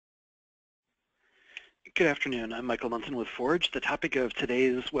Good afternoon. I'm Michael Munson with Forge. The topic of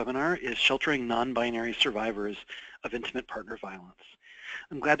today's webinar is sheltering non-binary survivors of intimate partner violence.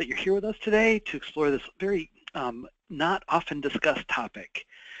 I'm glad that you're here with us today to explore this very not often discussed topic.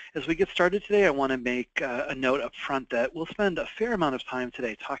 As we get started today, I want to make a note up front that we'll spend a fair amount of time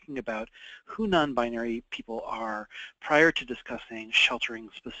today talking about who non-binary people are prior to discussing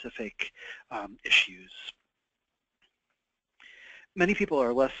sheltering specific issues. Many people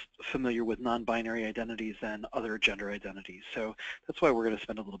are less familiar with non-binary identities than other gender identities, so that's why we're going to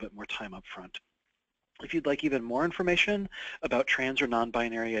spend a little bit more time up front. If you'd like even more information about trans or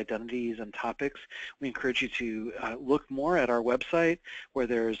non-binary identities and topics, we encourage you to look more at our website, where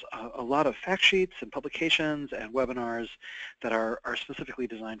there's a lot of fact sheets and publications and webinars that are specifically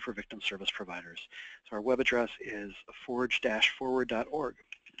designed for victim service providers. So our web address is forge-forward.org.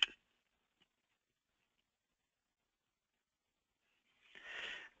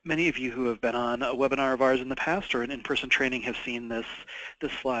 Many of you who have been on a webinar of ours in the past or an in-person training have seen this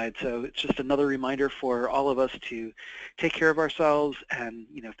slide. So it's just another reminder for all of us to take care of ourselves, and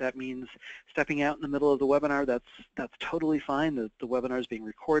if that means stepping out in the middle of the webinar, that's totally fine. The webinar is being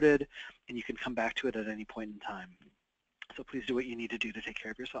recorded and you can come back to it at any point in time. So please do what you need to do to take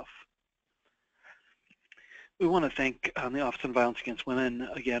care of yourself. We want to thank the Office on Violence Against Women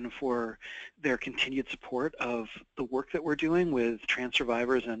again for their continued support of the work that we're doing with trans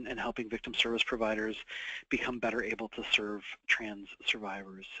survivors and helping victim service providers become better able to serve trans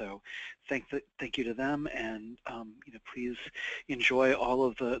survivors. So thank you to them, and please enjoy all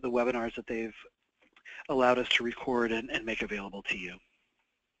of the webinars that they've allowed us to record and make available to you.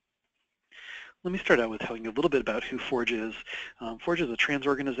 Let me start out with telling you a little bit about who Forge is. Forge is a trans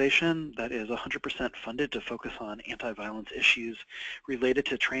organization that is 100% funded to focus on anti-violence issues related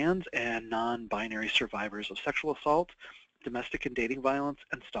to trans and non-binary survivors of sexual assault, domestic and dating violence,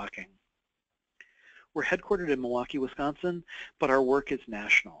 and stalking. We're headquartered in Milwaukee, Wisconsin, but our work is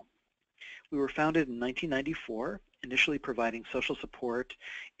national. We were founded in 1994, initially providing social support,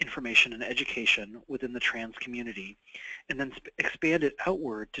 information, and education within the trans community, and then expanded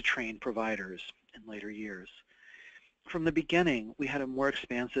outward to train providers in later years. From the beginning, we had a more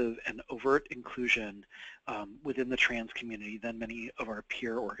expansive and overt inclusion within the trans community than many of our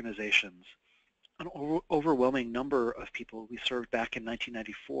peer organizations. An overwhelming number of people we served back in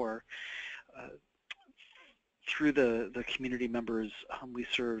 1994 through the community members we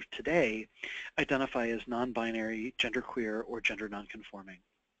serve today identify as non-binary, genderqueer, or gender nonconforming.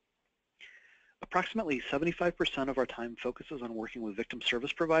 Approximately 75% of our time focuses on working with victim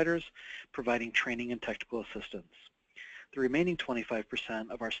service providers, providing training and technical assistance. The remaining 25%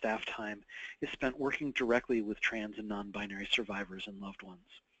 of our staff time is spent working directly with trans and non-binary survivors and loved ones.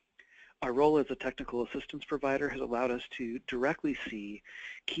 Our role as a technical assistance provider has allowed us to directly see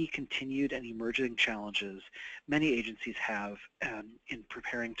key continued and emerging challenges many agencies have in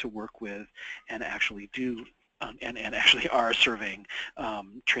preparing to work with and actually do and actually are serving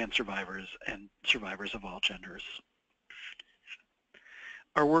trans survivors and survivors of all genders.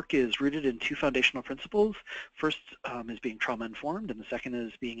 Our work is rooted in two foundational principles. First is being trauma-informed, and the second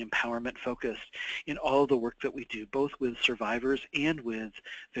is being empowerment-focused in all of the work that we do, both with survivors and with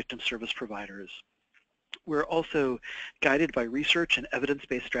victim service providers. We're also guided by research and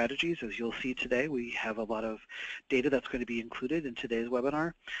evidence-based strategies. As you'll see today, we have a lot of data that's going to be included in today's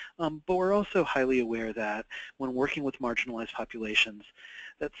webinar. But we're also highly aware that when working with marginalized populations,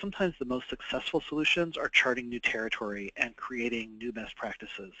 that sometimes the most successful solutions are charting new territory and creating new best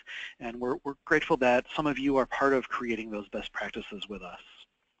practices. And we're grateful that some of you are part of creating those best practices with us.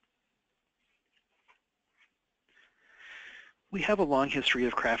 We have a long history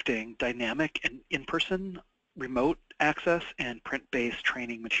of crafting dynamic and in-person, remote access, and print-based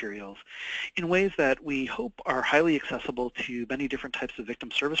training materials in ways that we hope are highly accessible to many different types of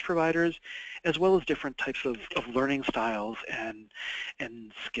victim service providers, as well as different types of learning styles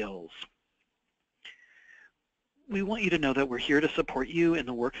and skills. We want you to know that we're here to support you in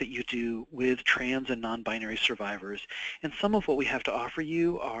the work that you do with trans and non-binary survivors. And some of what we have to offer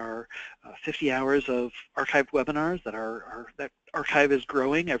you are 50 hours of archived webinars that archive is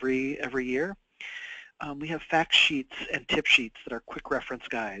growing every year. We have fact sheets and tip sheets that are quick reference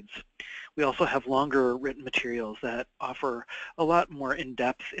guides. We also have longer written materials that offer a lot more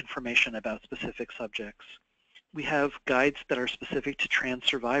in-depth information about specific subjects. We have guides that are specific to trans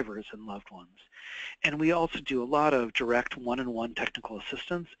survivors and loved ones. And we also do a lot of direct one-on-one technical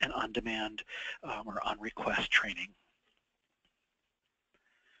assistance and on-demand or on-request training.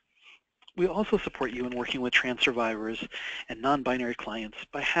 We also support you in working with trans survivors and non-binary clients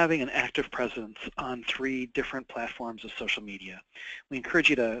by having an active presence on 3 different platforms of social media. We encourage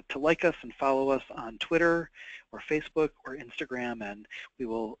you to like us and follow us on Twitter or Facebook or Instagram, and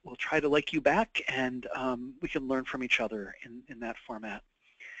we'll try to like you back, and we can learn from each other in that format.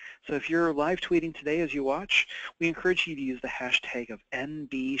 So if you're live tweeting today as you watch, we encourage you to use the hashtag of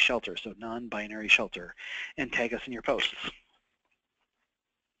NBShelter, so non-binary shelter, and tag us in your posts.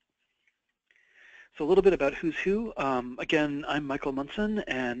 So a little bit about who's who. Again, I'm Michael Munson,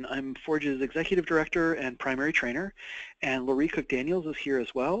 and I'm Forge's Executive Director and Primary Trainer. And Laurie Cook-Daniels is here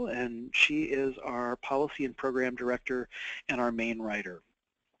as well, and she is our Policy and Program Director and our main writer.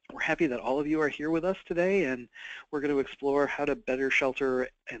 We're happy that all of you are here with us today, and we're going to explore how to better shelter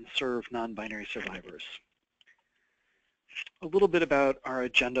and serve non-binary survivors. A little bit about our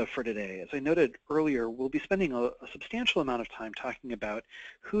agenda for today. As I noted earlier, we'll be spending a substantial amount of time talking about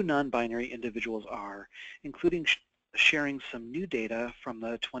who non-binary individuals are, including sharing some new data from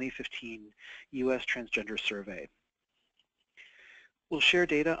the 2015 U.S. Transgender Survey. We'll share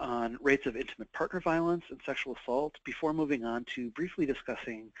data on rates of intimate partner violence and sexual assault before moving on to briefly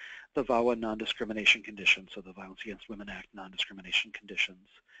discussing the VAWA non-discrimination conditions, so the Violence Against Women Act non-discrimination conditions.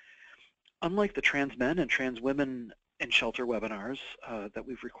 Unlike the trans men and trans women in shelter webinars that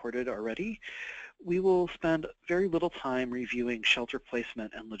we've recorded already, we will spend very little time reviewing shelter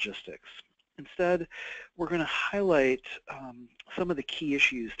placement and logistics. Instead, we're going to highlight some of the key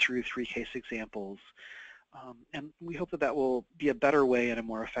issues through 3 case examples, and we hope that that will be a better way and a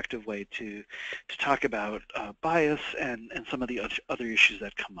more effective way to talk about bias and some of the other issues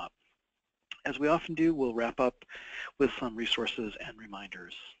that come up. As we often do, we'll wrap up with some resources and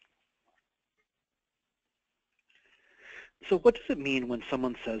reminders. So what does it mean when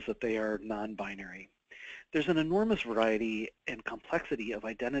someone says that they are non-binary? There's an enormous variety and complexity of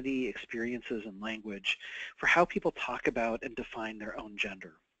identity, experiences, and language for how people talk about and define their own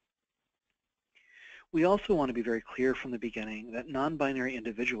gender. We also want to be very clear from the beginning that non-binary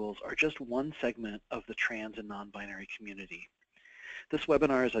individuals are just one segment of the trans and non-binary community. This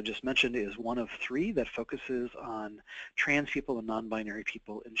webinar, as I just mentioned, is one of 3 that focuses on trans people and non-binary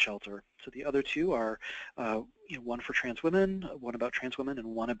people in shelter. So the other 2 are one for trans women, one about trans women, and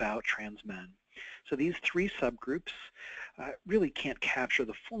one about trans men. So these 3 subgroups really can't capture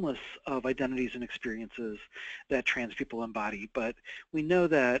the fullness of identities and experiences that trans people embody, but we know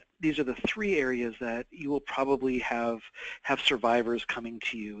that these are the 3 areas that you will probably have survivors coming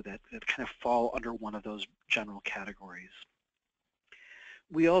to you that kind of fall under one of those general categories.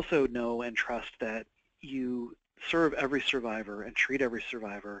 We also know and trust that you serve every survivor and treat every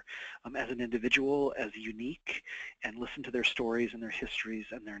survivor as an individual, as unique, and listen to their stories and their histories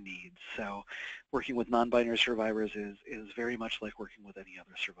and their needs. So working with non-binary survivors is very much like working with any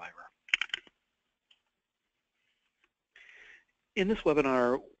other survivor. In this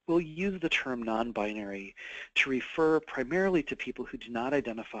webinar, we'll use the term non-binary to refer primarily to people who do not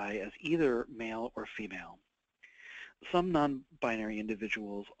identify as either male or female. Some non-binary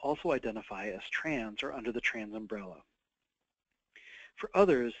individuals also identify as trans or under the trans umbrella. For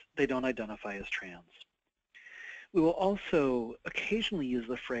others, they don't identify as trans. We will also occasionally use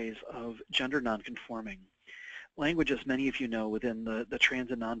the phrase of gender nonconforming. Language, as many of you know, within the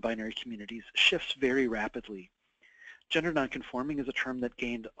trans and non-binary communities shifts very rapidly. Gender nonconforming is a term that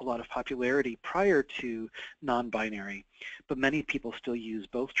gained a lot of popularity prior to non-binary, but many people still use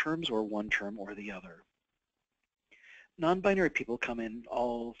both terms or one term or the other. Non-binary people come in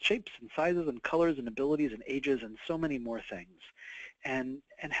all shapes and sizes and colors and abilities and ages and so many more things, and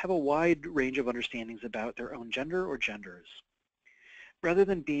have a wide range of understandings about their own gender or genders. Rather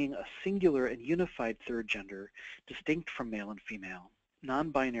than being a singular and unified third gender, distinct from male and female,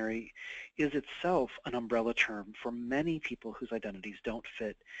 non-binary is itself an umbrella term for many people whose identities don't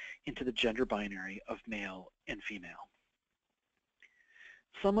fit into the gender binary of male and female.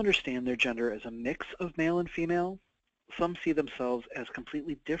 Some understand their gender as a mix of male and female. Some see themselves as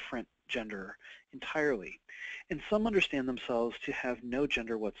completely different gender entirely, and some understand themselves to have no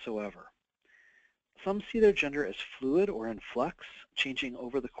gender whatsoever. Some see their gender as fluid or in flux, changing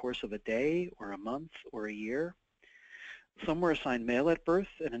over the course of a day or a month or a year. Some were assigned male at birth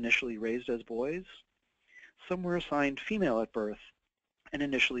and initially raised as boys. Some were assigned female at birth and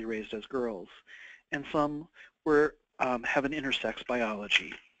initially raised as girls. And some were have an intersex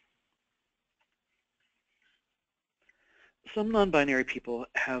biology. Some non-binary people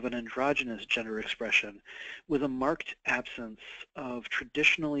have an androgynous gender expression with a marked absence of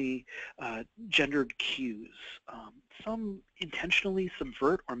traditionally gendered cues. Some intentionally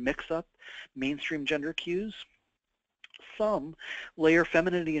subvert or mix up mainstream gender cues. some layer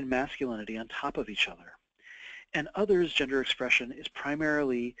femininity and masculinity on top of each other. And others' gender expression is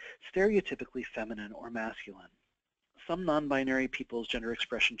primarily stereotypically feminine or masculine. Some non-binary people's gender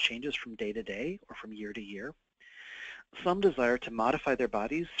expression changes from day to day or from year to year. Some desire to modify their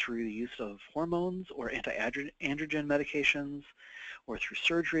bodies through the use of hormones or anti-androgen medications, or through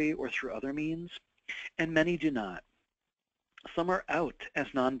surgery or through other means, and many do not. Some are out as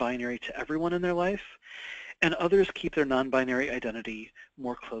non-binary to everyone in their life, and others keep their non-binary identity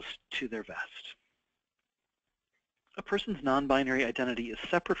more close to their vest. A person's non-binary identity is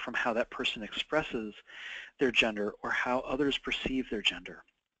separate from how that person expresses their gender or how others perceive their gender.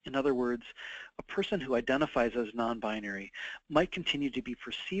 In other words, a person who identifies as non-binary might continue to be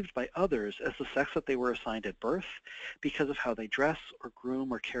perceived by others as the sex that they were assigned at birth because of how they dress or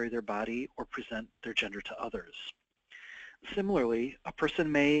groom or carry their body or present their gender to others. Similarly, a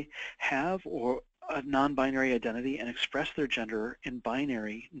person may have a non-binary identity and express their gender in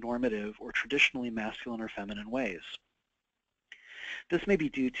binary, normative, or traditionally masculine or feminine ways. This may be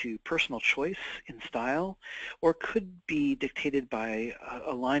due to personal choice in style, or could be dictated by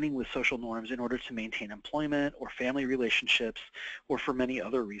aligning with social norms in order to maintain employment or family relationships, or for many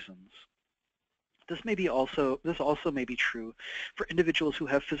other reasons. This also may be true for individuals who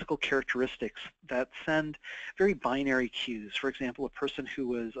have physical characteristics that send very binary cues. For example, a person who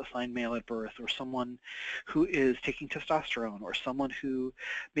was assigned male at birth, or someone who is taking testosterone, or someone who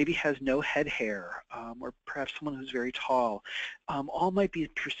maybe has no head hair, or perhaps someone who's very tall. All might be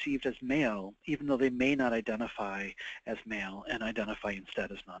perceived as male, even though they may not identify as male and identify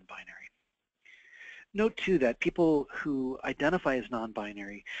instead as non-binary. Note, too, that people who identify as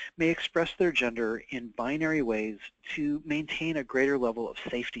non-binary may express their gender in binary ways to maintain a greater level of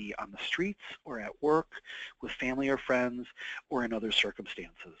safety on the streets or at work, with family or friends, or in other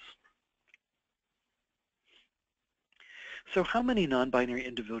circumstances. So how many non-binary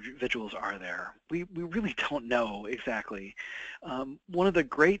individuals are there? We really don't know exactly. One of the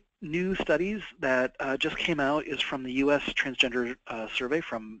great new studies that just came out is from the U.S. Transgender Survey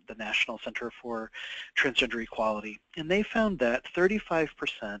from the National Center for Transgender Equality. And they found that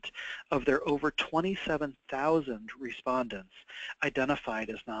 35% of their over 27,000 respondents identified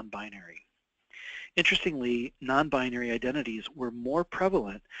as non-binary. Interestingly, non-binary identities were more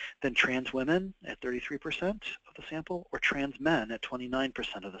prevalent than trans women at 33% of the sample, or trans men at 29%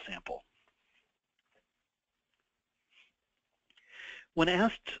 of the sample. When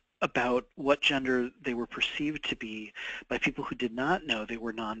asked about what gender they were perceived to be by people who did not know they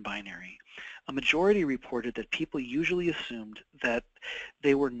were non-binary, a majority reported that people usually assumed that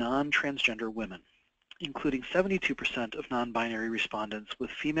they were non-transgender women, including 72% of non-binary respondents with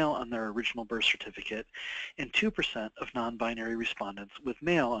female on their original birth certificate and 2% of non-binary respondents with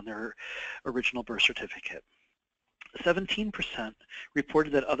male on their original birth certificate. 17%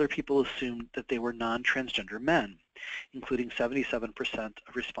 reported that other people assumed that they were non-transgender men, including 77%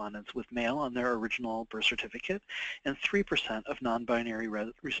 of respondents with male on their original birth certificate and 3% of non-binary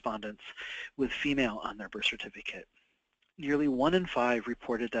respondents with female on their birth certificate. Nearly 1 in 5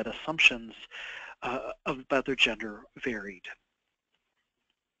 reported that assumptions about their gender varied.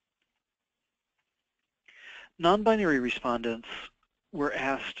 Non-binary respondents were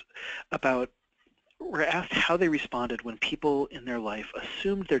asked how they responded when people in their life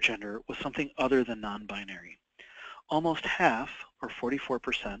assumed their gender was something other than non-binary. Almost half, or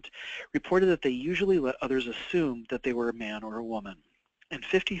 44%, reported that they usually let others assume that they were a man or a woman. And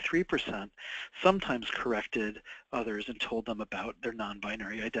 53% sometimes corrected others and told them about their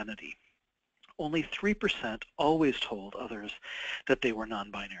non-binary identity. Only 3% always told others that they were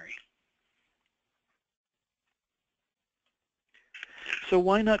non-binary. So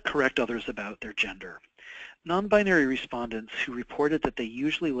why not correct others about their gender? Non-binary respondents who reported that they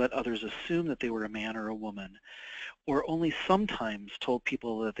usually let others assume that they were a man or a woman, or only sometimes told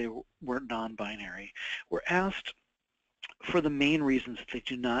people that they were non-binary, were asked for the main reasons that they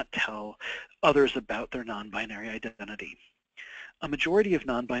do not tell others about their non-binary identity. A majority of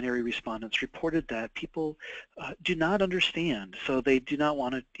non-binary respondents reported that people do not understand, so they do not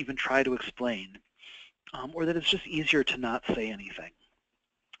want to even try to explain, or that it's just easier to not say anything.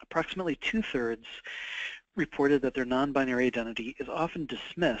 Approximately 2/3 reported that their non-binary identity is often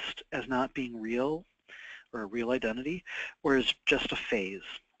dismissed as not being real, or a real identity, or as just a phase.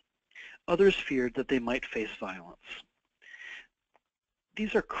 Others feared that they might face violence.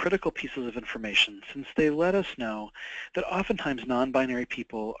 These are critical pieces of information since they let us know that oftentimes non-binary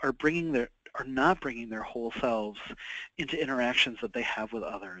people are not bringing their whole selves into interactions that they have with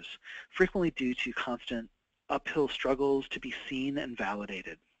others, frequently due to constant uphill struggles to be seen and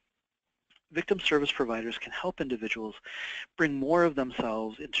validated. victim service providers can help individuals bring more of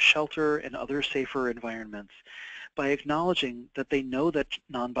themselves into shelter and other safer environments by acknowledging that they know that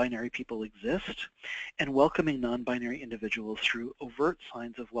non-binary people exist and welcoming non-binary individuals through overt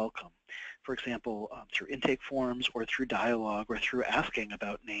signs of welcome. For example, through intake forms or through dialogue or through asking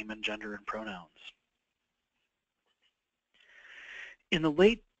about name and gender and pronouns. In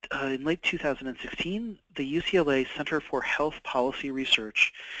late 2016, the UCLA Center for Health Policy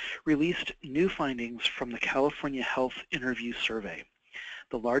Research released new findings from the California Health Interview Survey,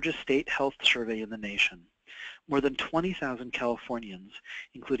 the largest state health survey in the nation. More than 20,000 Californians,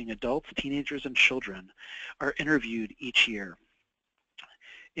 including adults, teenagers, and children, are interviewed each year.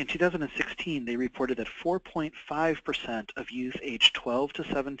 In 2016, they reported that 4.5% of youth aged 12 to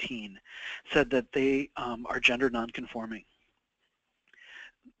 17 said that they are gender nonconforming.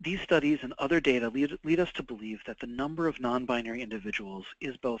 These studies and other data lead us to believe that the number of non-binary individuals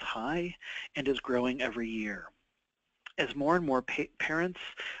is both high and is growing every year. As more and more parents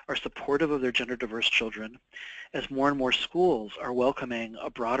are supportive of their gender-diverse children, as more and more schools are welcoming a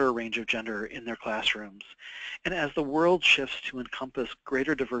broader range of gender in their classrooms, and as the world shifts to encompass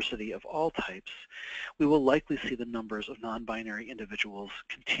greater diversity of all types, we will likely see the numbers of non-binary individuals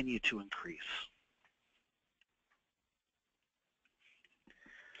continue to increase.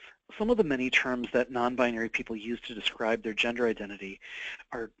 Some of the many terms that non-binary people use to describe their gender identity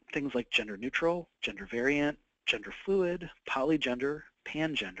are things like gender neutral, gender variant, gender fluid, polygender,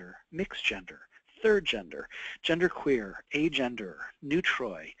 pangender, mixed gender, third gender, genderqueer, agender,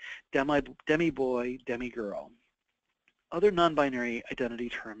 neutroid, demi-boy, demi-girl. Other non-binary identity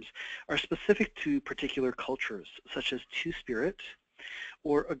terms are specific to particular cultures, such as two-spirit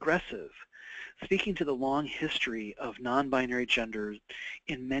or aggressive, speaking to the long history of non-binary genders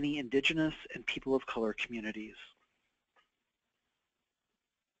in many indigenous and people of color communities.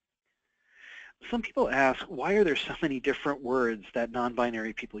 Some people ask, why are there so many different words that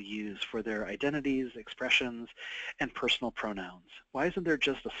non-binary people use for their identities, expressions, and personal pronouns? Why isn't there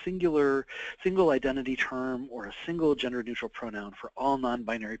just a single identity term or a single gender-neutral pronoun for all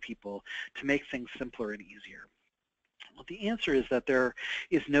non-binary people to make things simpler and easier? Well, the answer is that there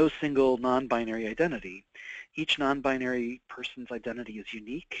is no single non-binary identity. Each non-binary person's identity is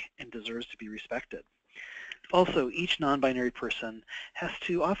unique and deserves to be respected. Also, each non-binary person has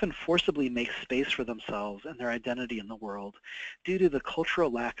to often forcibly make space for themselves and their identity in the world due to the cultural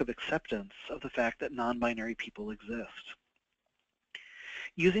lack of acceptance of the fact that non-binary people exist.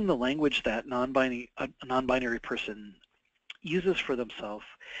 Using the language that a non-binary person uses for themselves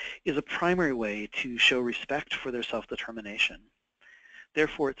is a primary way to show respect for their self-determination.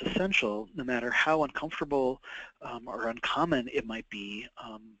 Therefore, it's essential, no matter how uncomfortable or uncommon it might be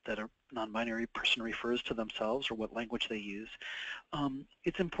that a non-binary person refers to themselves or what language they use,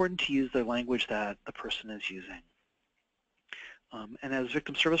 it's important to use the language that the person is using. And as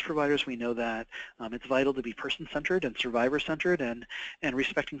victim service providers, we know that it's vital to be person-centered and survivor-centered, and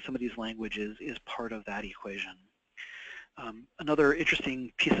respecting somebody's languages is part of that equation. Another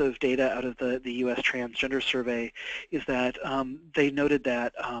interesting piece of data out of the U.S. Transgender Survey is that they noted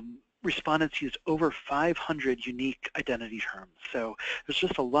that respondents used over 500 unique identity terms. So there's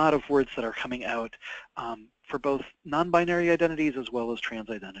just a lot of words that are coming out for both non-binary identities as well as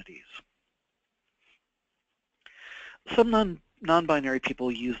trans identities. Some non-binary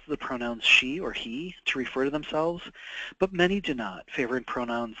people use the pronouns she or he to refer to themselves, but many do not, favoring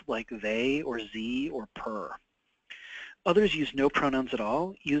pronouns like they or ze or per. Others use no pronouns at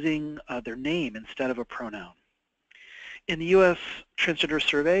all, using their name instead of a pronoun. In the U.S. Transgender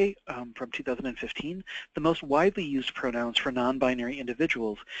Survey from 2015, the most widely used pronouns for non-binary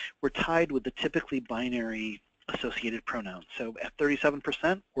individuals were tied with the typically binary associated pronouns. So at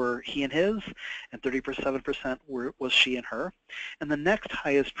 37% were he and his, and 37% was she and her. And the next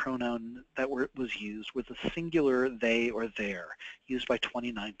highest pronoun that was used was the singular they or their, used by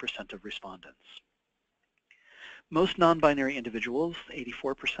 29% of respondents. Most non-binary individuals,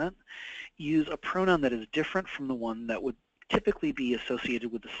 84%, use a pronoun that is different from the one that would typically be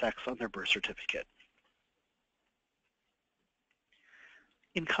associated with the sex on their birth certificate.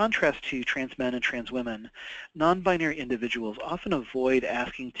 In contrast to trans men and trans women, non-binary individuals often avoid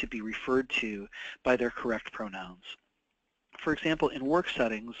asking to be referred to by their correct pronouns. For example, in work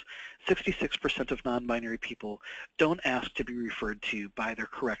settings, 66% of non-binary people don't ask to be referred to by their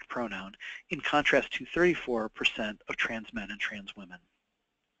correct pronoun, in contrast to 34% of trans men and trans women.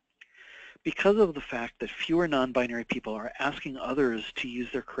 Because of the fact that fewer non-binary people are asking others to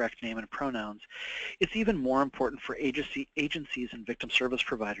use their correct name and pronouns, it's even more important for agencies and victim service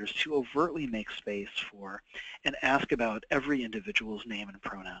providers to overtly make space for and ask about every individual's name and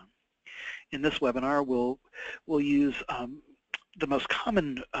pronoun. In this webinar, we'll use the most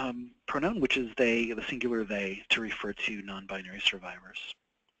common pronoun, which is they, the singular they, to refer to non-binary survivors.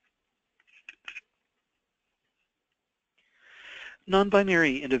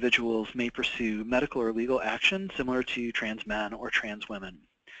 Non-binary individuals may pursue medical or legal action similar to trans men or trans women.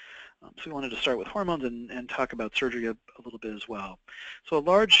 So we wanted to start with hormones and talk about surgery a little bit as well. So a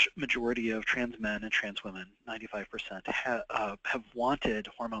large majority of trans men and trans women, 95%, have wanted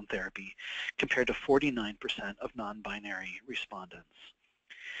hormone therapy compared to 49% of non-binary respondents.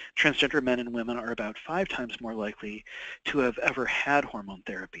 Transgender men and women are about 5 times more likely to have ever had hormone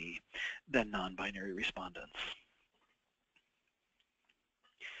therapy than non-binary respondents.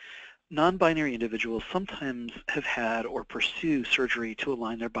 Non-binary individuals sometimes have had or pursue surgery to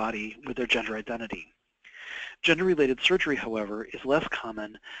align their body with their gender identity. Gender-related surgery, however, is less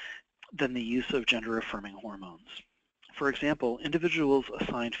common than the use of gender-affirming hormones. For example, individuals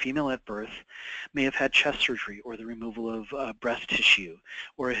assigned female at birth may have had chest surgery or the removal of breast tissue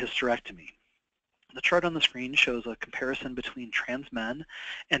or a hysterectomy. The chart on the screen shows a comparison between trans men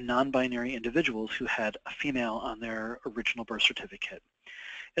and non-binary individuals who had a female on their original birth certificate.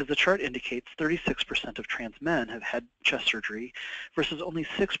 As the chart indicates, 36% of trans men have had chest surgery versus only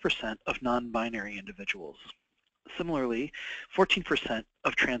 6% of non-binary individuals. Similarly, 14%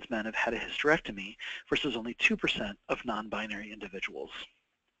 of trans men have had a hysterectomy versus only 2% of non-binary individuals.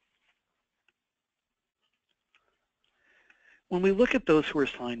 When we look at those who are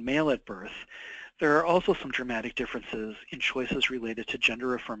assigned male at birth, there are also some dramatic differences in choices related to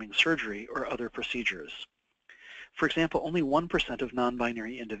gender-affirming surgery or other procedures. For example, only 1% of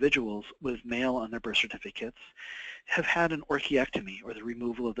non-binary individuals with male on their birth certificates have had an orchiectomy, or the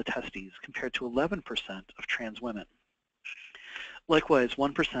removal of the testes, compared to 11% of trans women. Likewise,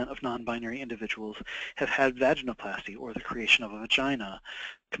 1% of non-binary individuals have had vaginoplasty, or the creation of a vagina,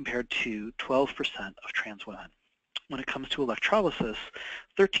 compared to 12% of trans women. When it comes to electrolysis,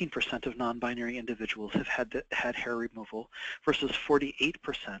 13% of non-binary individuals have had hair removal versus 48%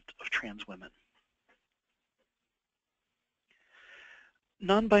 of trans women.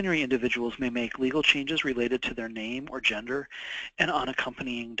 Non-binary individuals may make legal changes related to their name or gender and on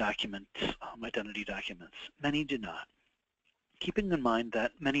accompanying documents, identity documents. Many do not. Keeping in mind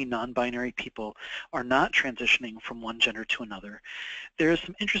that many non-binary people are not transitioning from one gender to another, there is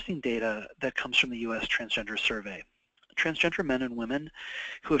some interesting data that comes from the U.S. Transgender Survey. Transgender men and women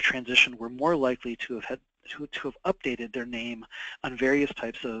who have transitioned were more likely to have updated their name on various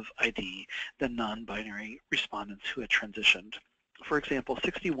types of ID than non-binary respondents who had transitioned. For example,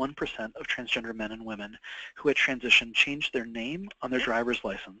 61% of transgender men and women who had transitioned changed their name on their driver's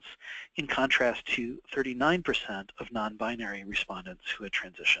license, in contrast to 39% of non-binary respondents who had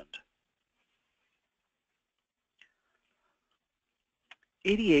transitioned.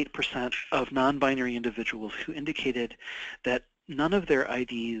 88% of non-binary individuals who indicated that none of their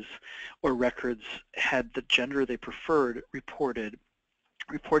IDs or records had the gender they preferred reported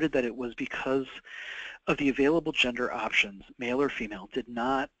that it was because of the available gender options, male or female, did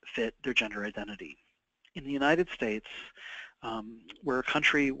not fit their gender identity. In the United States, we're a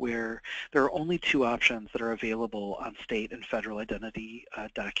country where there are only 2 options that are available on state and federal identity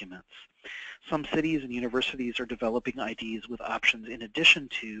documents. Some cities and universities are developing IDs with options in addition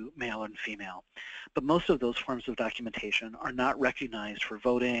to male and female, but most of those forms of documentation are not recognized for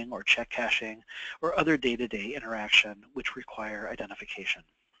voting or check cashing or other day-to-day interaction which require identification.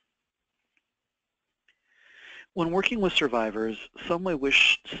 When working with survivors, some may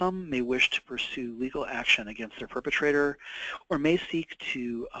wish to pursue legal action against their perpetrator or may seek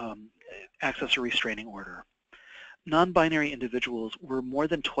to access a restraining order. Non-binary individuals were more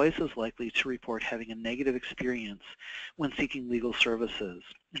than twice as likely to report having a negative experience when seeking legal services,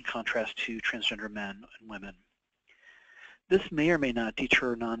 in contrast to transgender men and women. This may or may not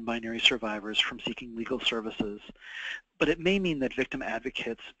deter non-binary survivors from seeking legal services, but it may mean that victim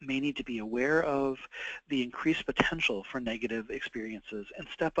advocates may need to be aware of the increased potential for negative experiences and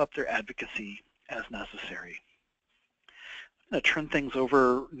step up their advocacy as necessary. I'm going to turn things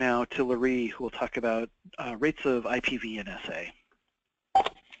over now to Laree, who will talk about rates of IPV in SA.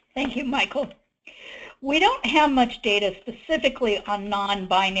 Thank you, Michael. We don't have much data specifically on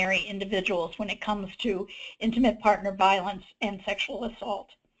non-binary individuals when it comes to intimate partner violence and sexual assault.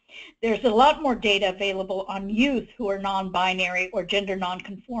 There's a lot more data available on youth who are non-binary or gender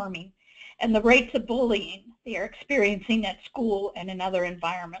non-conforming and the rates of bullying they are experiencing at school and in other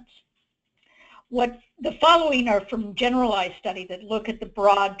environments. The following are from generalized studies that look at the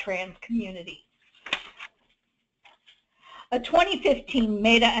broad trans community. A 2015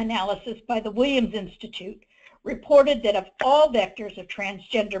 meta-analysis by the Williams Institute reported that of all vectors of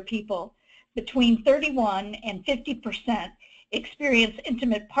transgender people, between 31 and 50% experience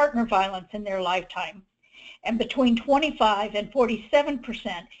intimate partner violence in their lifetime, and between 25 and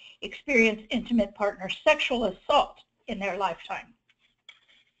 47% experience intimate partner sexual assault in their lifetime.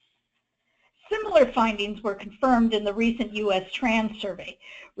 Similar findings were confirmed in the recent U.S. trans survey,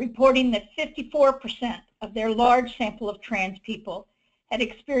 reporting that 54% of their large sample of trans people had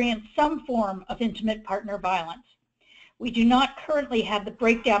experienced some form of intimate partner violence. We do not currently have the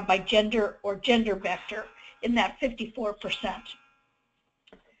breakdown by gender or gender vector in that 54%.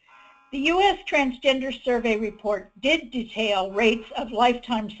 The U.S. Transgender Survey report did detail rates of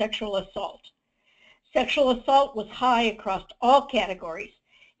lifetime sexual assault. Sexual assault was high across all categories,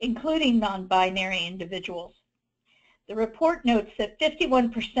 including non-binary individuals. The report notes that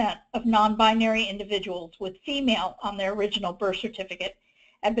 51% of non-binary individuals with female on their original birth certificate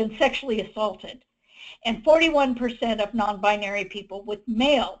had been sexually assaulted, and 41% of non-binary people with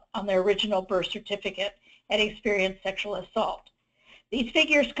male on their original birth certificate had experienced sexual assault. These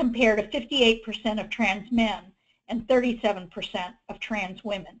figures compare to 58% of trans men and 37% of trans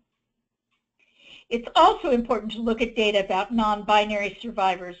women. It's also important to look at data about non-binary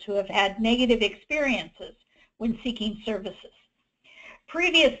survivors who have had negative experiences when seeking services.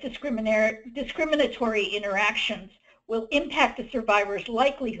 Previous discriminatory interactions will impact the survivor's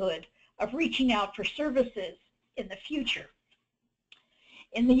likelihood of reaching out for services in the future.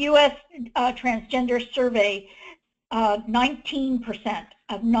 In the U.S. Transgender Survey, 19%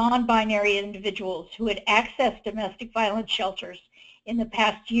 of non-binary individuals who had accessed domestic violence shelters in the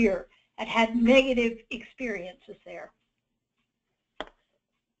past year had had negative experiences there.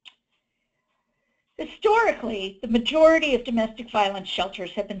 Historically, the majority of domestic violence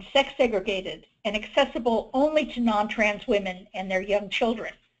shelters have been sex segregated and accessible only to non-trans women and their young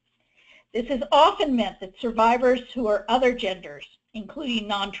children. This has often meant that survivors who are other genders, including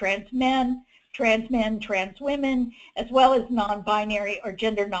non-trans men, trans women, as well as non-binary or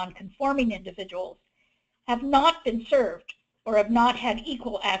gender non-conforming individuals, have not been served or have not had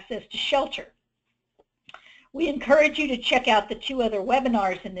equal access to shelter. We encourage you to check out the 2 other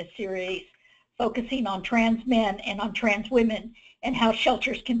webinars in this series focusing on trans men and on trans women and how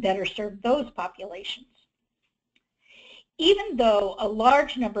shelters can better serve those populations. Even though a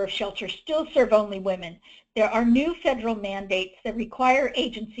large number of shelters still serve only women, there are new federal mandates that require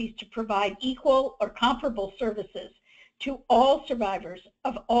agencies to provide equal or comparable services to all survivors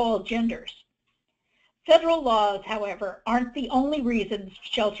of all genders. Federal laws, however, aren't the only reasons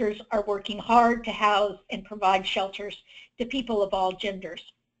shelters are working hard to house and provide shelters to people of all genders.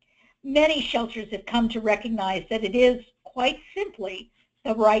 Many shelters have come to recognize that it is, quite simply,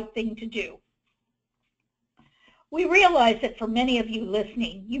 the right thing to do. We realize that for many of you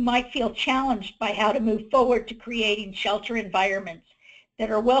listening, you might feel challenged by how to move forward to creating shelter environments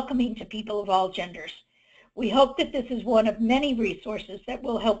that are welcoming to people of all genders. We hope that this is one of many resources that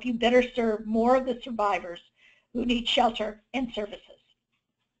will help you better serve more of the survivors who need shelter and services.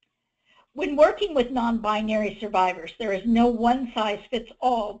 When working with non-binary survivors, there is no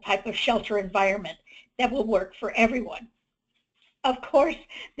one-size-fits-all type of shelter environment that will work for everyone. Of course,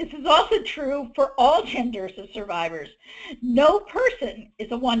 this is also true for all genders of survivors. No person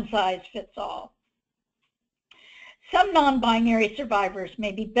is a one-size-fits-all. Some non-binary survivors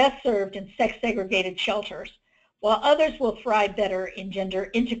may be best served in sex-segregated shelters, while others will thrive better in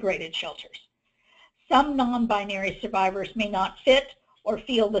gender-integrated shelters. Some non-binary survivors may not fit or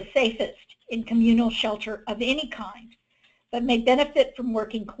feel the safest in communal shelter of any kind, but may benefit from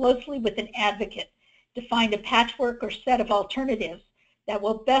working closely with an advocate to find a patchwork or set of alternatives that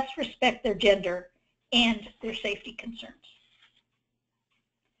will best respect their gender and their safety concerns.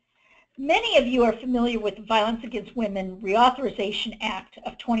 Many of you are familiar with the Violence Against Women Reauthorization Act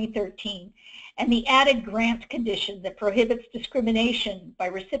of 2013 and the added grant condition that prohibits discrimination by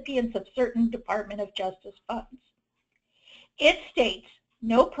recipients of certain Department of Justice funds. It states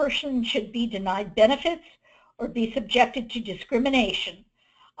no person should be denied benefits or be subjected to discrimination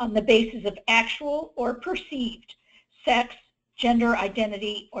on the basis of actual or perceived sex, gender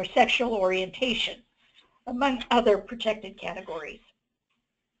identity, or sexual orientation, among other protected categories.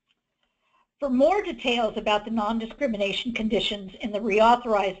 For more details about the non-discrimination conditions in the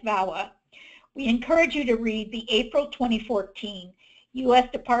reauthorized VAWA, we encourage you to read the April 2014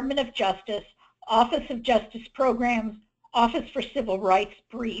 U.S. Department of Justice, Office of Justice Programs, Office for Civil Rights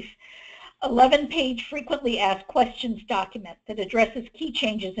brief, 11-page frequently asked questions document that addresses key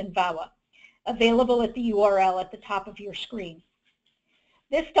changes in VAWA, available at the URL at the top of your screen.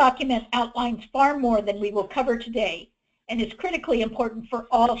 This document outlines far more than we will cover today and is critically important for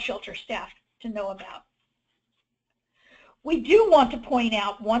all shelter staff to know about. We do want to point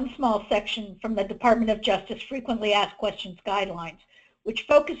out one small section from the Department of Justice Frequently Asked Questions Guidelines, which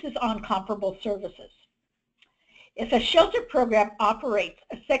focuses on comparable services. If a shelter program operates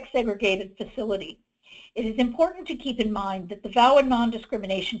a sex-segregated facility, it is important to keep in mind that the VAWA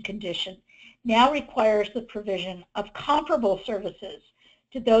non-discrimination condition now requires the provision of comparable services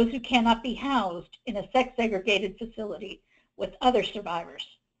to those who cannot be housed in a sex-segregated facility with other survivors.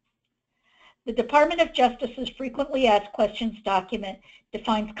 The Department of Justice's Frequently Asked Questions document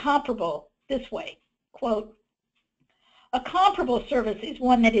defines comparable this way, quote, "A comparable service is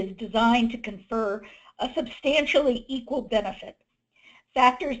one that is designed to confer a substantially equal benefit.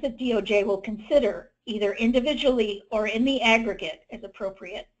 Factors that DOJ will consider, either individually or in the aggregate as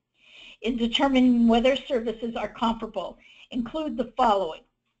appropriate, in determining whether services are comparable include the following: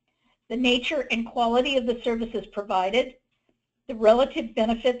 the nature and quality of the services provided, the relative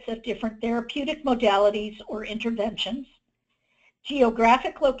benefits of different therapeutic modalities or interventions,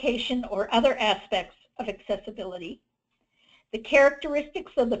 geographic location or other aspects of accessibility, the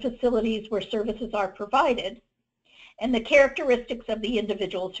characteristics of the facilities where services are provided, and the characteristics of the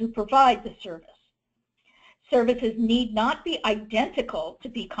individuals who provide the service. Services need not be identical to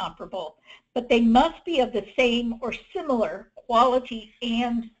be comparable, but they must be of the same or similar quality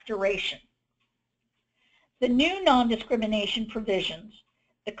and duration. The new non-discrimination provisions,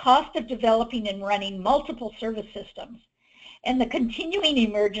 the cost of developing and running multiple service systems, and the continuing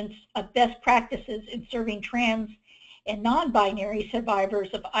emergence of best practices in serving trans and non-binary survivors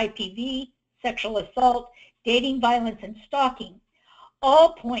of IPV, sexual assault, dating violence, and stalking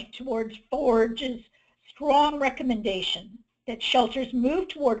all point towards Forge's strong recommendation that shelters move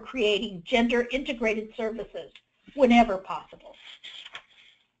toward creating gender-integrated services whenever possible.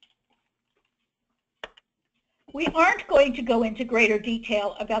 We aren't going to go into greater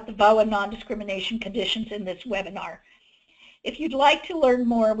detail about the VAWA non-discrimination conditions in this webinar. If you'd like to learn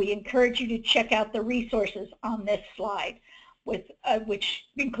more, we encourage you to check out the resources on this slide, which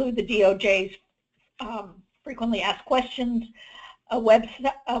include the DOJ's Frequently Asked Questions, a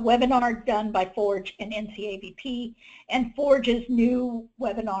webinar done by Forge and NCAVP, and Forge's new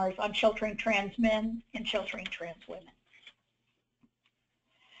webinars on sheltering trans men and sheltering trans women.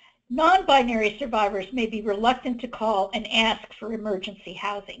 Non-binary survivors may be reluctant to call and ask for emergency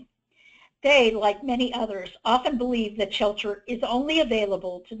housing. They, like many others, often believe that shelter is only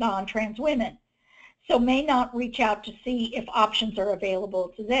available to non-trans women, so may not reach out to see if options are available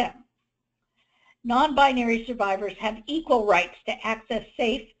to them. Non-binary survivors have equal rights to access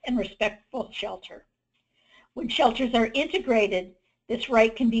safe and respectful shelter. When shelters are integrated, this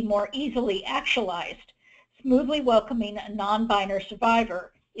right can be more easily actualized, smoothly welcoming a non-binary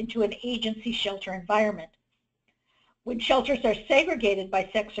survivor into an agency shelter environment. When shelters are segregated by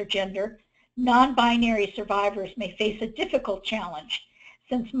sex or gender, non-binary survivors may face a difficult challenge,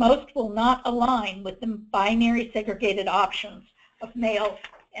 since most will not align with the binary segregated options of male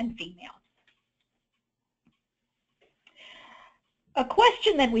and female. A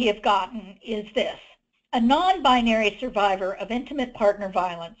question that we have gotten is this: a non-binary survivor of intimate partner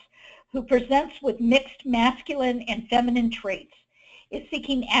violence who presents with mixed masculine and feminine traits is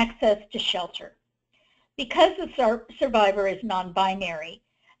seeking access to shelter. Because the survivor is non-binary,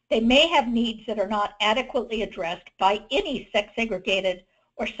 they may have needs that are not adequately addressed by any sex-segregated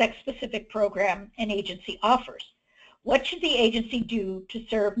or sex-specific program an agency offers. What should the agency do to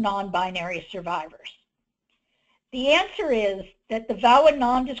serve non-binary survivors? The answer is that the VAWA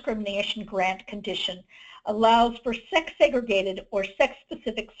non-discrimination grant condition allows for sex-segregated or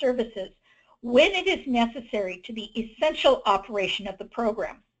sex-specific services when it is necessary to the essential operation of the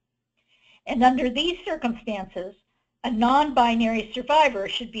program. And under these circumstances, a non-binary survivor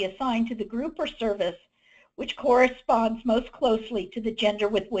should be assigned to the group or service which corresponds most closely to the gender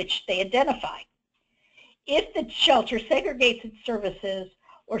with which they identify. If the shelter segregates its services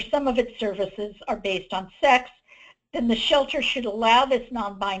or some of its services are based on sex, then the shelter should allow this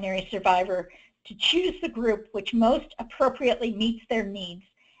non-binary survivor to choose the group which most appropriately meets their needs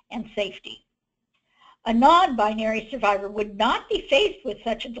and safety. A non-binary survivor would not be faced with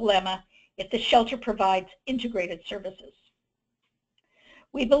such a dilemma if the shelter provides integrated services.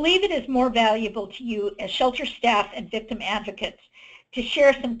 We believe it is more valuable to you as shelter staff and victim advocates to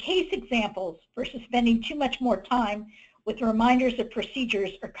share some case examples versus spending too much more time with reminders of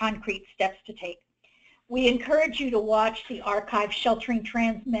procedures or concrete steps to take. We encourage you to watch the archived Sheltering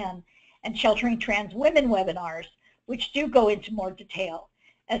Trans Men and Sheltering Trans Women webinars, which do go into more detail,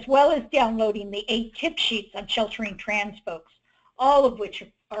 as well as downloading the 8 tip sheets on sheltering trans folks, all of which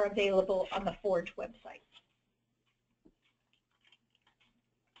are available on the Forge website.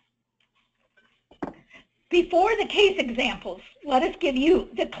 Before the case examples, let us give you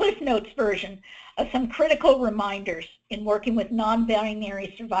the Cliff Notes version of some critical reminders in working with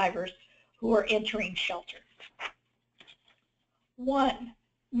non-binary survivors who are entering shelter. 1,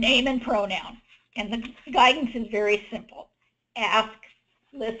 name and pronoun. And the guidance is very simple. Ask,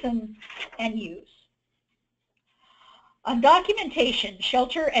 listen, and use. On documentation,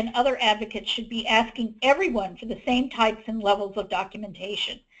 shelter and other advocates should be asking everyone for the same types and levels of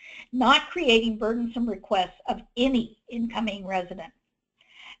documentation, not creating burdensome requests of any incoming resident.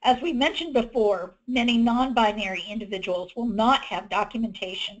 As we mentioned before, many non-binary individuals will not have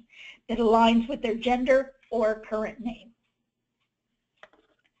documentation that aligns with their gender or current name.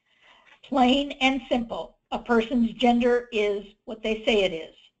 Plain and simple, a person's gender is what they say it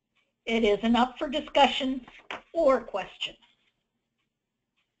is. It isn't up for discussion or question.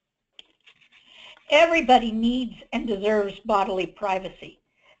 Everybody needs and deserves bodily privacy.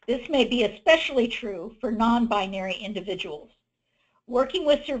 This may be especially true for non-binary individuals. Working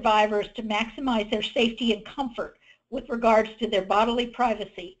with survivors to maximize their safety and comfort with regards to their bodily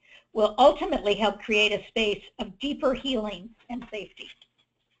privacy will ultimately help create a space of deeper healing and safety.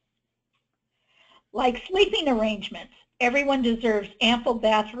 Like sleeping arrangements, everyone deserves ample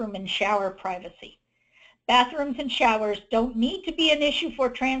bathroom and shower privacy. Bathrooms and showers don't need to be an issue for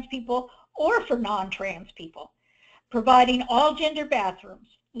trans people or for non-trans people. Providing all gender bathrooms,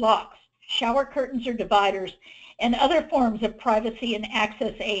 locks, shower curtains or dividers, and other forms of privacy and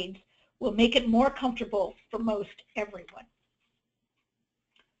access aids will make it more comfortable for most everyone.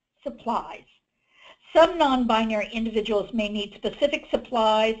 Supplies. Some non-binary individuals may need specific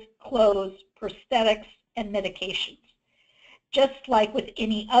supplies, clothes, prosthetics, and medications. Just like with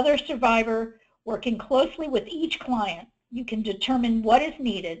any other survivor, working closely with each client, you can determine what is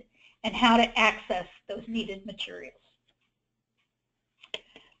needed and how to access those needed materials.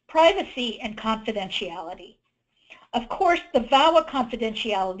 Privacy and confidentiality. Of course, the VAWA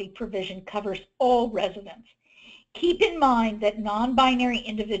confidentiality provision covers all residents. Keep in mind that non-binary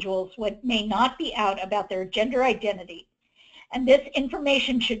individuals may not be out about their gender identity, and this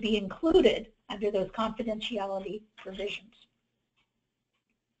information should be included under those confidentiality provisions.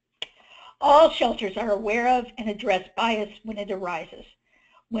 All shelters are aware of and address bias when it arises.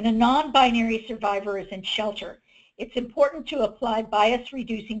 When a non-binary survivor is in shelter, it's important to apply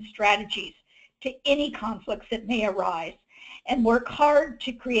bias-reducing strategies to any conflicts that may arise and work hard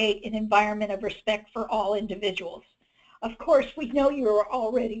to create an environment of respect for all individuals. Of course, we know you are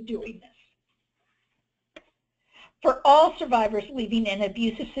already doing this. For all survivors leaving an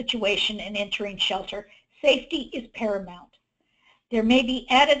abusive situation and entering shelter, safety is paramount. There may be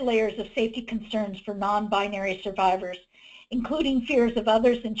added layers of safety concerns for non-binary survivors, including fears of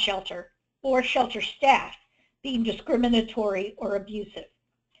others in shelter or shelter staff being discriminatory or abusive.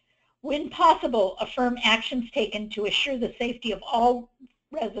 When possible, affirm actions taken to assure the safety of all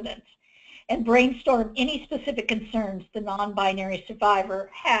residents and brainstorm any specific concerns the non-binary survivor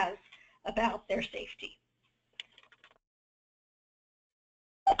has about their safety.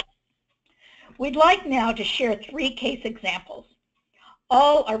 We'd like now to share 3 case examples.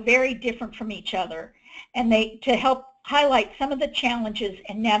 All are very different from each other, and to help highlight some of the challenges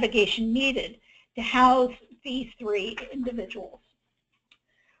and navigation needed to house these 3 individuals.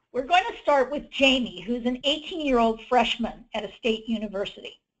 We're going to start with Jamie, who's an 18-year-old freshman at a state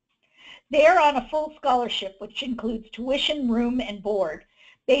university. They are on a full scholarship, which includes tuition, room, and board,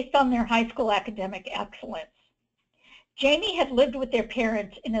 based on their high school academic excellence. Jamie had lived with their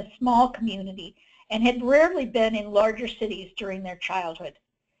parents in a small community and had rarely been in larger cities during their childhood.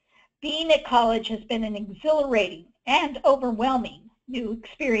 Being at college has been an exhilarating and overwhelming new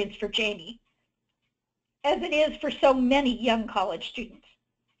experience for Jamie, as it is for so many young college students.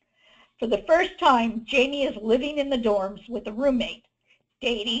 For the first time, Jamie is living in the dorms with a roommate,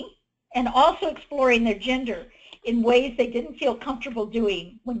 dating, and also exploring their gender in ways they didn't feel comfortable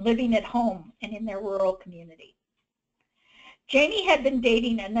doing when living at home and in their rural community. Jamie had been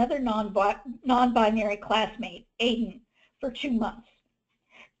dating another non-binary classmate, Aiden, for 2 months.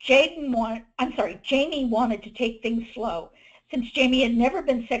 Jamie wanted to take things slow since Jamie had never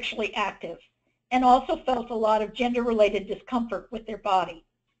been sexually active and also felt a lot of gender-related discomfort with their body.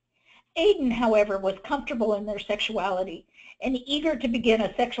 Aiden, however, was comfortable in their sexuality and eager to begin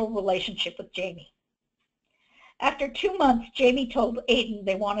a sexual relationship with Jamie. After 2 months, Jamie told Aiden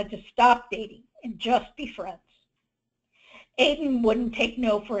they wanted to stop dating and just be friends. Aiden wouldn't take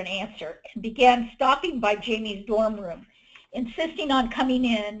no for an answer and began stopping by Jamie's dorm room, insisting on coming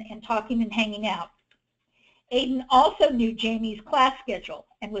in and talking and hanging out. Aiden also knew Jamie's class schedule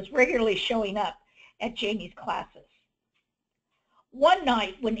and was regularly showing up at Jamie's classes. One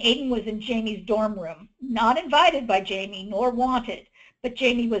night when Aiden was in Jamie's dorm room, not invited by Jamie nor wanted, but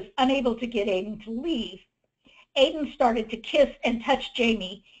Jamie was unable to get Aiden to leave, Aiden started to kiss and touch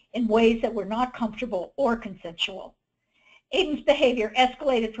Jamie in ways that were not comfortable or consensual. Aiden's behavior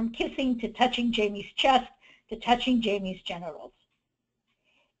escalated from kissing to touching Jamie's chest to touching Jamie's genitals.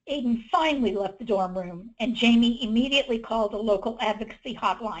 Aiden finally left the dorm room, and Jamie immediately called a local advocacy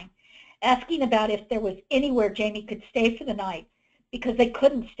hotline, asking about if there was anywhere Jamie could stay for the night because they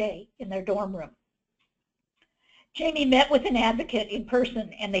couldn't stay in their dorm room. Jamie met with an advocate in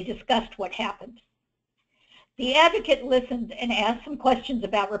person, and they discussed what happened. The advocate listened and asked some questions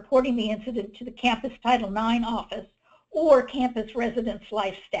about reporting the incident to the campus Title IX office or campus residence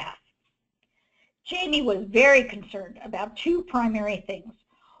life staff. Jamie was very concerned about two primary things.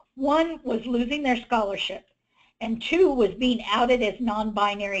 One was losing their scholarship, and two was being outed as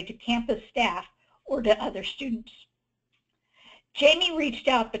non-binary to campus staff or to other students. Jamie reached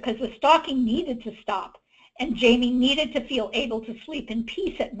out because the stalking needed to stop, and Jamie needed to feel able to sleep in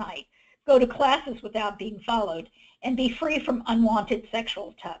peace at night, go to classes without being followed, and be free from unwanted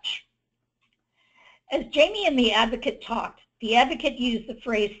sexual touch. As Jamie and the advocate talked, the advocate used the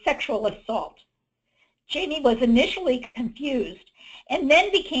phrase sexual assault. Jamie was initially confused and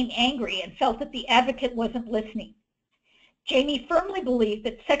then became angry and felt that the advocate wasn't listening. Jamie firmly believed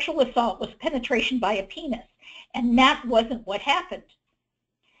that sexual assault was penetration by a penis, and that wasn't what happened.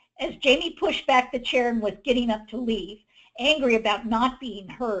 As Jamie pushed back the chair and was getting up to leave, angry about not being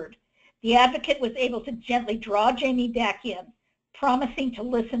heard, the advocate was able to gently draw Jamie back in, promising to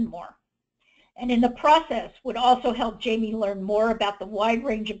listen more, and in the process would also help Jamie learn more about the wide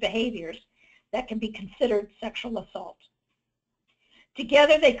range of behaviors that can be considered sexual assault.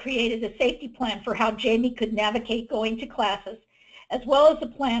 Together they created a safety plan for how Jamie could navigate going to classes, as well as a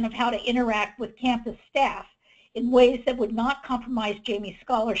plan of how to interact with campus staff in ways that would not compromise Jamie's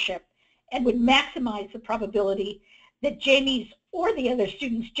scholarship and would maximize the probability that Jamie's or the other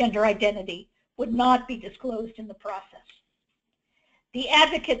student's gender identity would not be disclosed in the process. The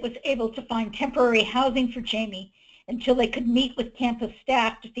advocate was able to find temporary housing for Jamie until they could meet with campus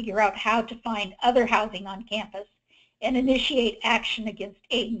staff to figure out how to find other housing on campus and initiate action against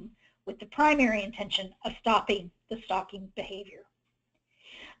Aiden with the primary intention of stopping the stalking behavior.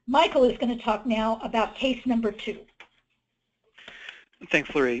 Michael is going to talk now about case number 2.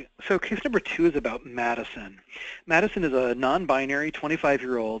 Thanks, Laurie. So case number 2 is about Madison. Madison is a non-binary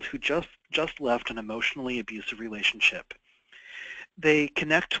 25-year-old who just left an emotionally abusive relationship. They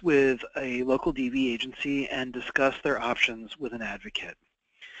connect with a local DV agency and discuss their options with an advocate.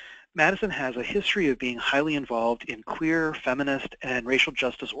 Madison has a history of being highly involved in queer, feminist, and racial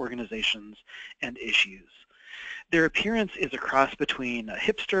justice organizations and issues. Their appearance is a cross between a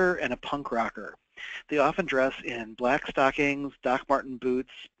hipster and a punk rocker. They often dress in black stockings, Doc Marten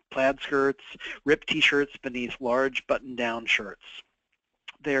boots, plaid skirts, ripped t-shirts beneath large button-down shirts.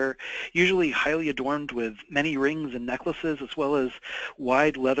 They're usually highly adorned with many rings and necklaces, as well as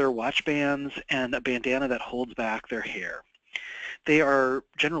wide leather watch bands and a bandana that holds back their hair. They are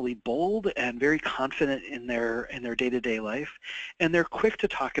generally bold and very confident in their day-to-day life, and they're quick to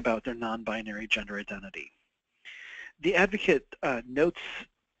talk about their non-binary gender identity. The advocate notes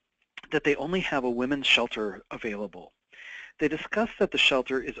that they only have a women's shelter available. They discuss that the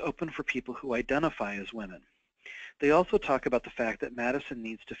shelter is open for people who identify as women. They also talk about the fact that Madison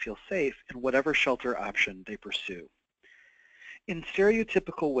needs to feel safe in whatever shelter option they pursue. In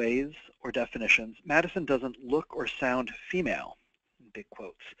stereotypical ways or definitions, Madison doesn't look or sound female, in big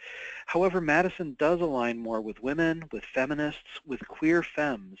quotes. However, Madison does align more with women, with feminists, with queer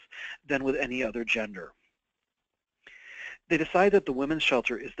femmes than with any other gender. They decide that the women's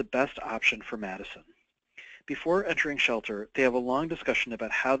shelter is the best option for Madison. Before entering shelter, they have a long discussion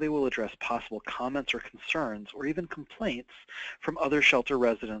about how they will address possible comments or concerns or even complaints from other shelter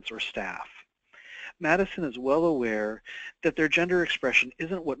residents or staff. Madison is well aware that their gender expression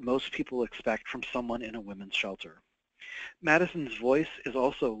isn't what most people expect from someone in a women's shelter. Madison's voice is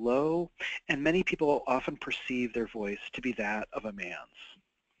also low, and many people often perceive their voice to be that of a man's.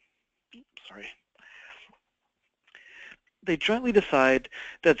 They jointly decide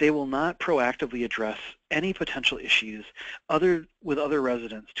that they will not proactively address any potential issues with other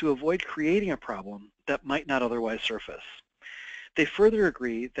residents to avoid creating a problem that might not otherwise surface. They further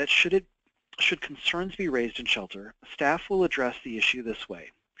agree that should concerns be raised in shelter, staff will address the issue this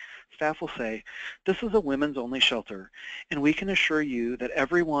way. Staff will say, "This is a women's only shelter, and we can assure you that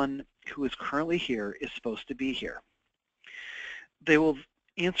everyone who is currently here is supposed to be here." They will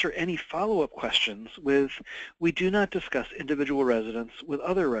answer any follow-up questions with, "We do not discuss individual residents with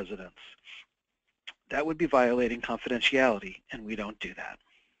other residents." That would be violating confidentiality, and we don't do that.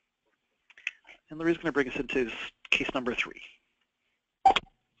 And Lorraine's going to bring us into case number 3.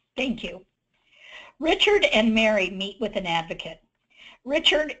 Thank you. Richard and Mary meet with an advocate.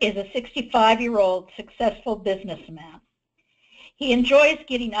 Richard is a 65-year-old successful businessman. He enjoys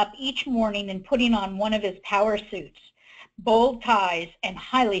getting up each morning and putting on one of his power suits, bold ties, and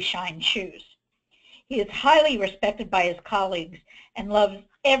highly shined shoes. He is highly respected by his colleagues and loves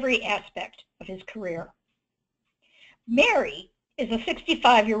every aspect of his career. Mary is a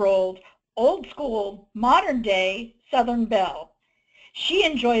 65-year-old, old-school, modern-day Southern belle. She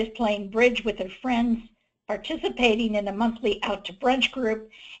enjoys playing bridge with her friends, participating in a monthly out-to-brunch group,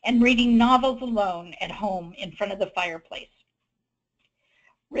 and reading novels alone at home in front of the fireplace.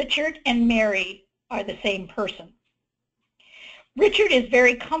 Richard and Mary are the same person. Richard is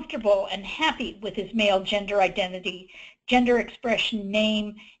very comfortable and happy with his male gender identity, gender expression,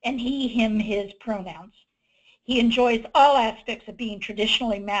 name, and he, him, his pronouns. He enjoys all aspects of being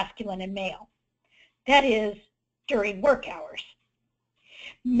traditionally masculine and male. That is, during work hours.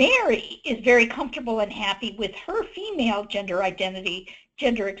 Mary is very comfortable and happy with her female gender identity,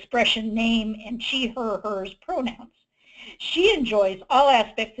 gender expression, name, and she, her, hers pronouns. She enjoys all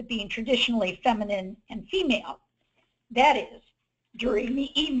aspects of being traditionally feminine and female. That is, during the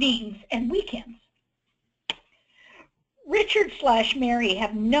evenings and weekends. Richard/Mary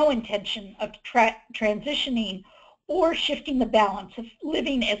have no intention of transitioning or shifting the balance of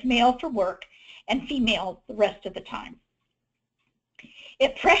living as male for work and female the rest of the time.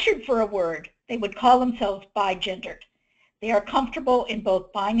 If pressured for a word, they would call themselves bigendered. They are comfortable in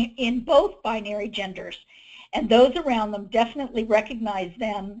both binary genders, and those around them definitely recognize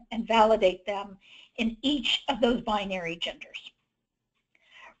them and validate them in each of those binary genders.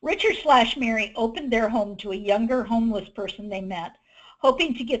 Richard/Mary opened their home to a younger homeless person they met,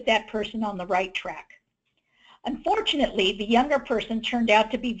 hoping to get that person on the right track. Unfortunately, the younger person turned out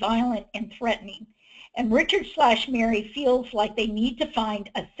to be violent and threatening, and Richard/Mary feels like they need to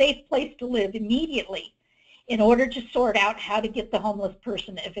find a safe place to live immediately in order to sort out how to get the homeless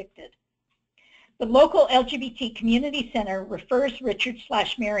person evicted. The local LGBT community center refers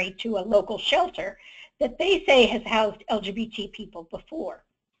Richard/Mary to a local shelter that they say has housed LGBT people before.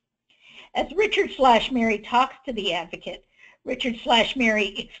 As Richard/Mary talks to the advocate, Richard/Mary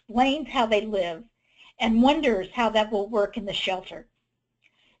explains how they live and wonders how that will work in the shelter.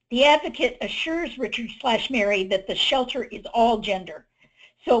 The advocate assures Richard/Mary that the shelter is all gender,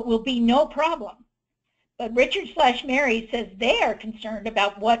 so it will be no problem. But Richard/Mary says they are concerned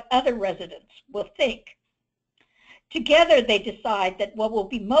about what other residents will think. Together, they decide that what will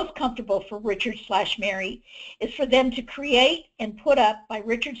be most comfortable for Richard/Mary is for them to create and put up by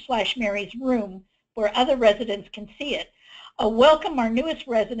Richard/Mary's room, where other residents can see it, a Welcome Our Newest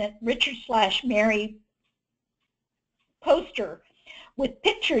Resident Richard/Mary poster with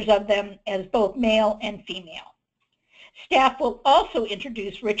pictures of them as both male and female. Staff will also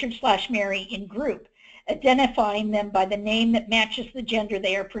introduce Richard/Mary in group, identifying them by the name that matches the gender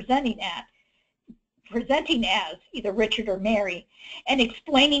they are presenting as, either Richard or Mary, and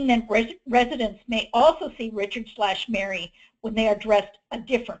explaining that residents may also see Richard/Mary when they are dressed a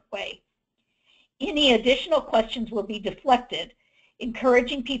different way. Any additional questions will be deflected,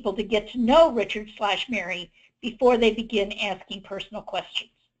 encouraging people to get to know Richard/Mary before they begin asking personal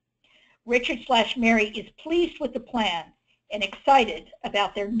questions. Richard/Mary is pleased with the plan and excited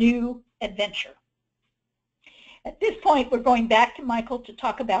about their new adventure. At this point, we're going back to Michael to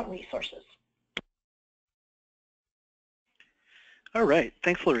talk about resources. All right,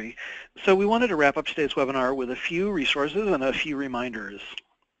 thanks, Lorraine. So we wanted to wrap up today's webinar with a few resources and a few reminders.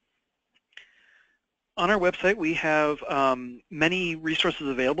 On our website, we have many resources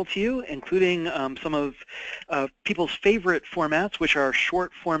available to you, including some of people's favorite formats, which are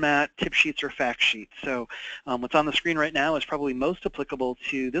short format tip sheets or fact sheets. So what's on the screen right now is probably most applicable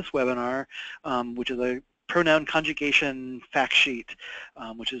to this webinar, which is a pronoun conjugation fact sheet,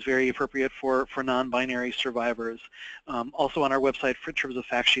 which is very appropriate for non-binary survivors. Also on our website, in terms of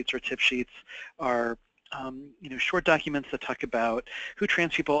fact sheets or tip sheets, are short documents that talk about who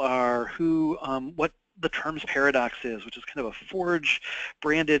trans people are, who what the terms paradox is, which is kind of a Forge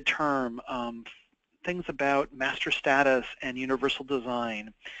branded term, things about master status and universal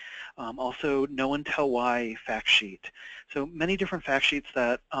design. Also, Know and Tell Why fact sheet. So many different fact sheets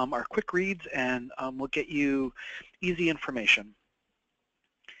that are quick reads and will get you easy information.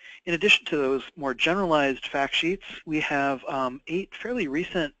 In addition to those more generalized fact sheets, we have 8 fairly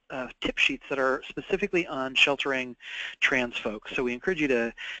recent tip sheets that are specifically on sheltering trans folks. So we encourage you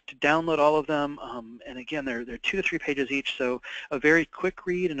to download all of them. And again, they're 2 to 3 pages each, so a very quick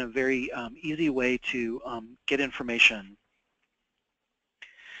read and a very easy way to get information.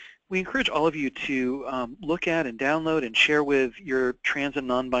 We encourage all of you to look at and download and share with your trans and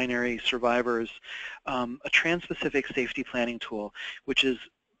non-binary survivors a trans-specific safety planning tool, which is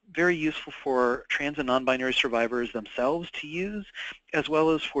very useful for trans and non-binary survivors themselves to use, as well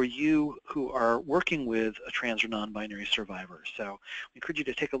as for you who are working with a trans or non-binary survivor. So we encourage you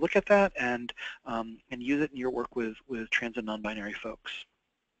to take a look at that and use it in your work with trans and non-binary folks.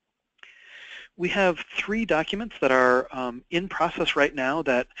 We have 3 documents that are in process right now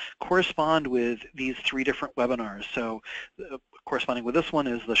that correspond with these 3 different webinars. So corresponding with this one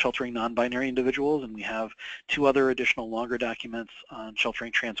is the sheltering non-binary individuals, and we have 2 other additional longer documents on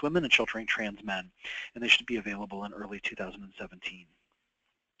sheltering trans women and sheltering trans men, and they should be available in early 2017.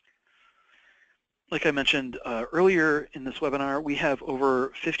 Like I mentioned earlier in this webinar, we have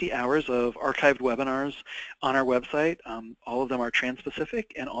over 50 hours of archived webinars on our website. All of them are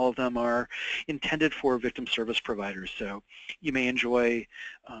trans-specific, and all of them are intended for victim service providers. So you may enjoy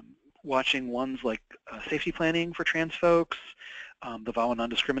watching ones like safety planning for trans folks, the VAWA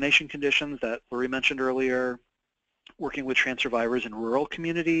non-discrimination conditions that Lori mentioned earlier, working with trans survivors in rural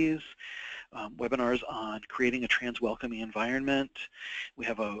communities, webinars on creating a trans welcoming environment. We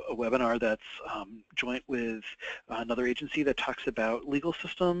have a webinar that's joint with another agency that talks about legal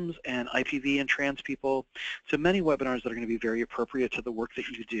systems and IPV and trans people. So many webinars that are going to be very appropriate to the work that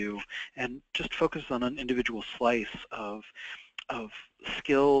you do and just focus on an individual slice of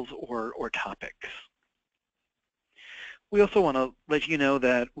skills or topics. We also want to let you know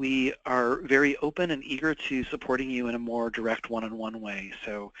that we are very open and eager to supporting you in a more direct one-on-one way.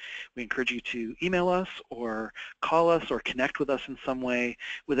 So we encourage you to email us or call us or connect with us in some way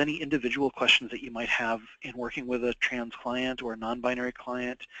with any individual questions that you might have in working with a trans client or a non-binary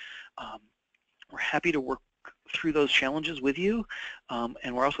client. We're happy to work through those challenges with you,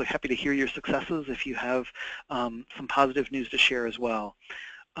 and we're also happy to hear your successes if you have some positive news to share as well.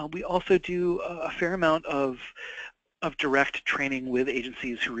 We also do a fair amount of direct training with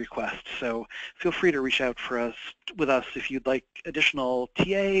agencies who request. So feel free to reach out with us if you'd like additional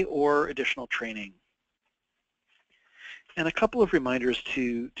TA or additional training. And a couple of reminders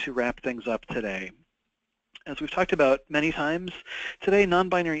to wrap things up today. As we've talked about many times, today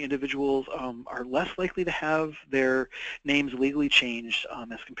non-binary individuals are less likely to have their names legally changed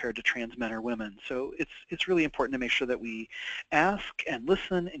as compared to trans men or women. So it's really important to make sure that we ask and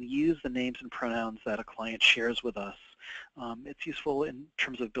listen and use the names and pronouns that a client shares with us. It's useful in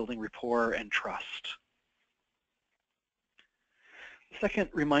terms of building rapport and trust. The second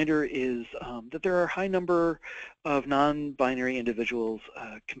reminder is that there are a high number of non-binary individuals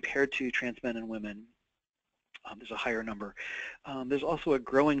compared to trans men and women. There's a higher number. There's also a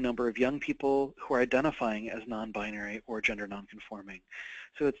growing number of young people who are identifying as non-binary or gender non-conforming.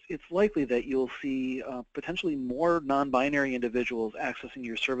 So it's likely that you'll see potentially more non-binary individuals accessing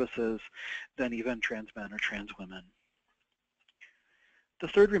your services than even trans men or trans women. The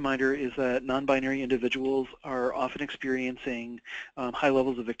third reminder is that non-binary individuals are often experiencing high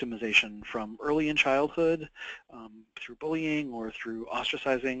levels of victimization from early in childhood, through bullying or through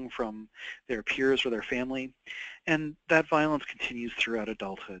ostracizing from their peers or their family, and that violence continues throughout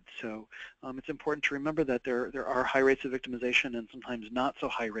adulthood. So it's important to remember that there are high rates of victimization and sometimes not so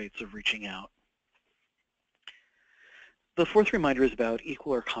high rates of reaching out. The fourth reminder is about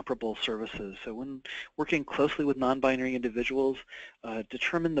equal or comparable services. So when working closely with non-binary individuals,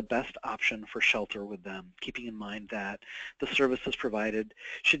 determine the best option for shelter with them, keeping in mind that the services provided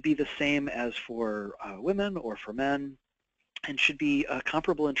should be the same as for women or for men, and should be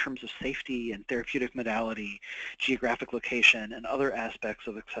comparable in terms of safety and therapeutic modality, geographic location, and other aspects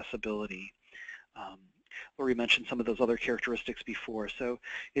of accessibility. Lori mentioned some of those other characteristics before, so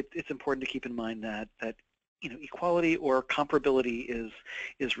it's important to keep in mind that equality or comparability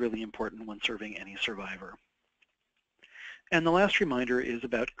is really important when serving any survivor. And the last reminder is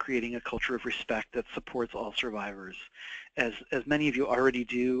about creating a culture of respect that supports all survivors. As many of you already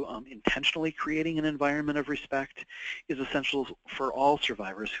do, intentionally creating an environment of respect is essential for all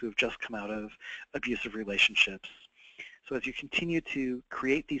survivors who have just come out of abusive relationships. So as you continue to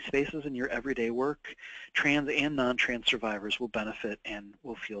create these spaces in your everyday work, trans and non-trans survivors will benefit and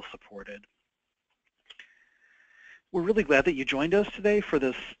will feel supported. We're really glad that you joined us today for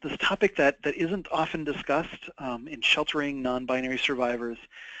this topic that isn't often discussed in sheltering non-binary survivors.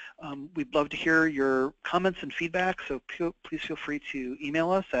 We'd love to hear your comments and feedback, so please feel free to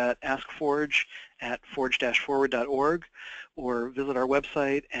email us at askforge@forge-forward.org or visit our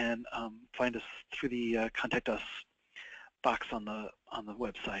website and find us through the Contact Us box on the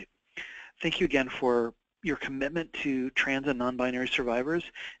website. Thank you again for your commitment to trans and non-binary survivors,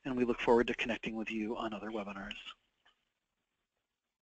 and we look forward to connecting with you on other webinars.